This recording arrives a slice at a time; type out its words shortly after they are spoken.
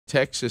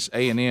Texas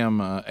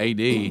A&M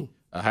AD,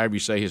 however you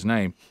say his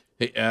name,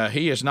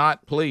 he is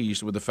not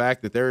pleased with the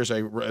fact that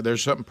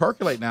there's something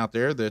percolating out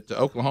there that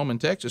Oklahoma and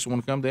Texas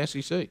want to come to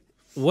SEC.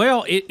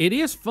 Well, it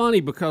is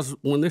funny because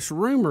when this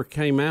rumor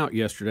came out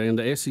yesterday, and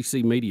the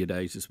SEC Media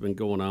Days has been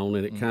going on,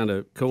 and it kind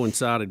of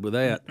coincided with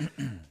that,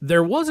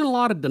 there wasn't a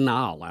lot of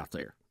denial out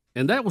there.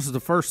 And that was the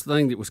first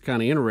thing that was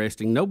kind of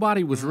interesting.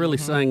 Nobody was really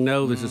saying,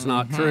 no, this is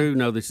not true,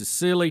 no, this is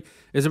silly.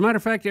 As a matter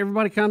of fact,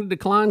 everybody kind of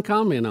declined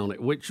comment on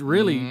it, which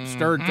really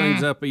stirred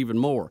things up even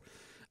more.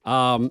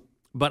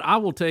 But I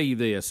will tell you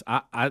this,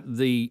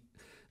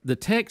 the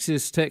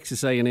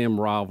Texas A&M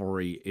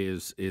rivalry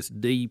is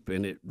deep,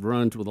 and it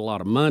runs with a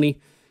lot of money,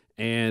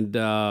 and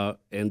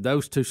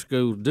those two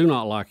schools do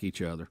not like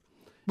each other.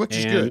 Which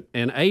is good.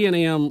 And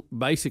A&M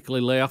basically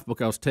left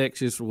because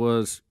Texas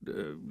was,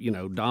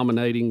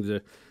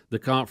 dominating the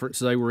conference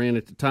they were in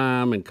at the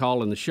time and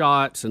calling the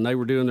shots, and they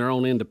were doing their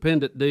own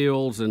independent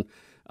deals, and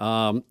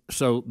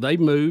so they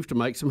moved to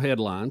make some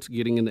headlines,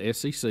 getting in the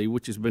SEC,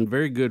 which has been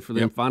very good for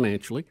them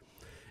financially.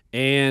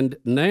 And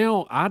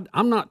now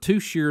I'm not too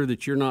sure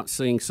that you're not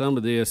seeing some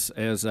of this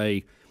as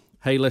a,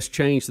 hey, let's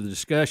change the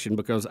discussion,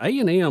 because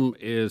A&M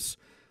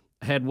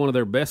had one of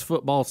their best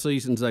football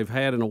seasons they've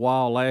had in a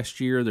while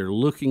last year. They're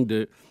looking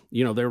to,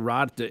 they're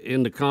right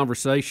in the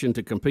conversation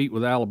to compete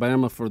with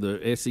Alabama for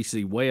the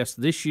SEC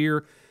West this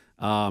year.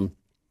 A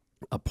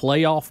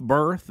playoff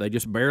berth. They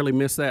just barely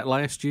missed that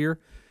last year.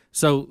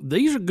 So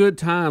these are good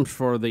times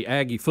for the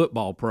Aggie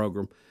football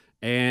program.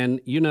 And,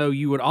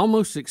 you would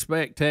almost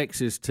expect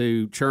Texas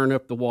to churn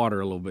up the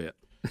water a little bit.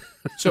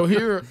 So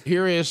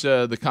here is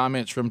the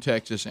comments from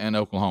Texas and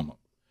Oklahoma.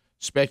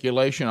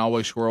 Speculation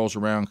always swirls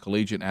around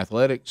collegiate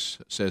athletics,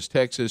 says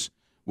Texas.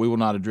 We will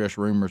not address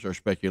rumors or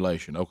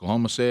speculation.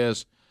 Oklahoma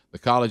says the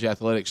college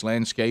athletics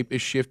landscape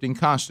is shifting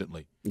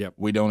constantly. Yep.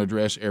 We don't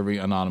address every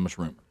anonymous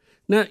rumor.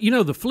 Now,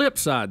 the flip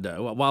side,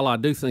 though, while I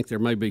do think there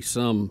may be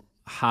some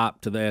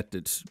hype to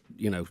that's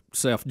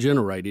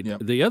self-generated.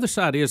 Yep. The other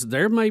side is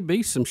there may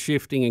be some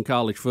shifting in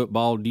college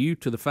football due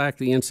to the fact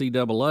the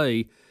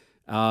NCAA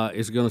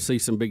is going to see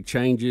some big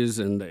changes,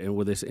 and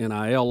with this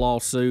NIL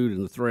lawsuit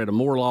and the threat of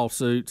more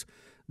lawsuits,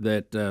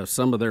 that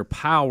some of their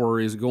power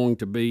is going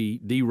to be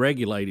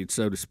deregulated,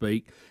 so to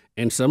speak.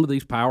 And some of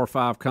these Power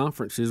 5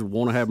 conferences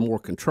want to have more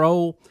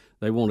control.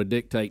 They want to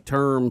dictate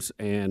terms.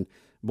 And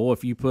boy,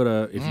 if you put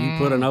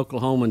an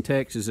Oklahoma and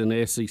Texas in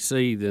the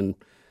SEC, then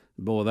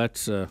boy,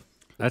 that's a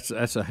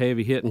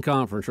heavy hitting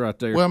conference right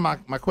there. Well, my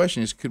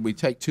question is, could we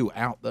take two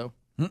out though?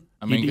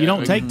 I mean, you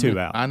don't take two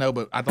out. I know,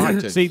 but I'd like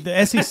to. See,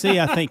 the SEC,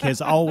 I think,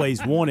 has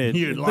always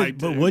wanted.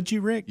 But would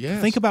you, Rick?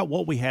 Yes. Think about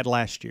what we had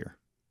last year.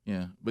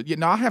 Yeah, but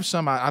I have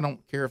some. I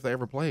don't care if they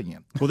ever play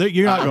again. Well,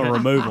 you're not going to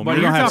remove them. But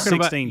you're going to have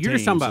 16 teams. You're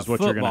just talking about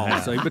football.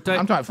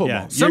 I'm talking football.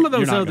 Yeah, some of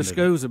those other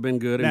schools have been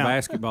good in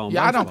basketball. And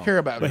I don't care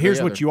about. But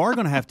here's what you are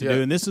going to have to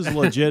do, and this is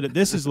legit.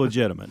 This is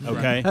legitimate.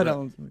 Okay,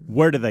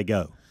 where do they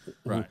go?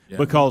 Right. Yeah.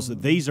 Because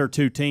these are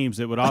two teams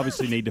that would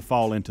obviously need to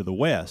fall into the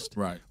West.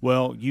 Right.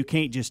 Well, you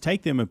can't just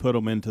take them and put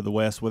them into the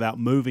West without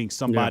moving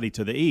somebody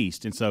to the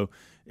East. And so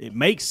it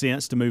makes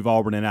sense to move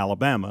Auburn and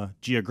Alabama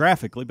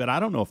geographically, but I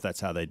don't know if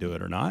that's how they do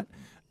it or not.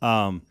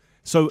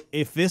 So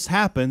if this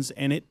happens,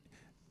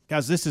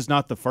 guys, this is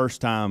not the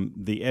first time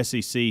the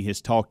SEC has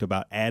talked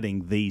about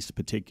adding these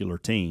particular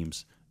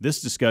teams. This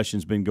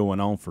discussion's been going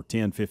on for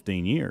 10,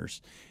 15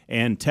 years.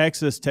 And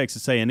Texas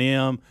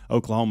A&M,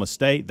 Oklahoma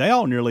State, they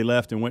all nearly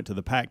left and went to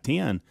the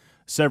Pac-10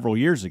 several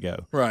years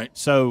ago. Right.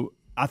 So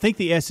I think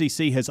the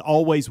SEC has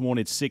always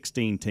wanted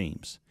 16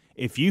 teams.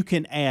 If you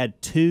can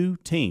add 2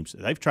 teams,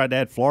 they've tried to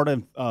add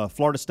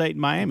Florida State and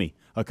Miami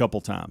a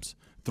couple times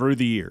through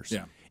the years.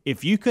 Yeah.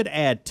 If you could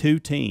add 2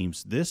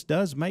 teams, this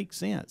does make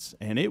sense,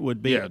 and it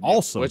would be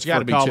awesome. Well, it's got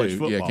to be college 2.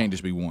 football. Yeah, it can't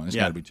just be 1. It's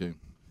got to be 2.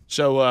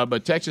 So,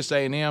 but Texas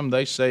A&M,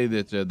 they say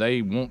that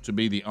they want to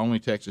be the only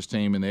Texas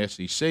team in the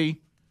SEC.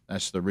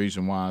 That's the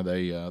reason why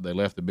they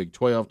left the Big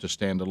 12 to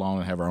stand alone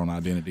and have our own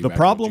identity. The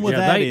problem with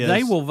that is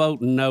they will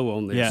vote no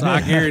on this. Yeah. I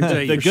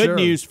guarantee you. The good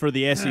news for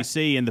the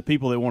SEC and the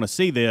people that want to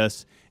see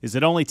this is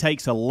it only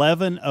takes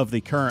 11 of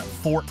the current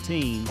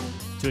 14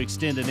 to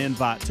extend an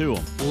invite to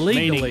them.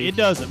 Legally, meaning it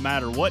doesn't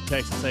matter what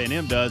Texas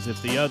A&M does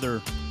if the other,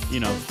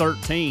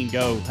 13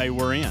 go, hey,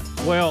 we're in.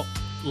 Well,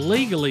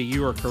 legally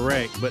you are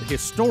correct, but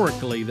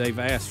historically they've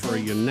asked for a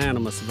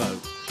unanimous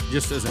vote,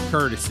 just as a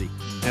courtesy.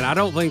 And I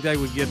don't think they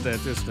would get that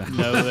this time.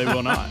 No, they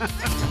will not.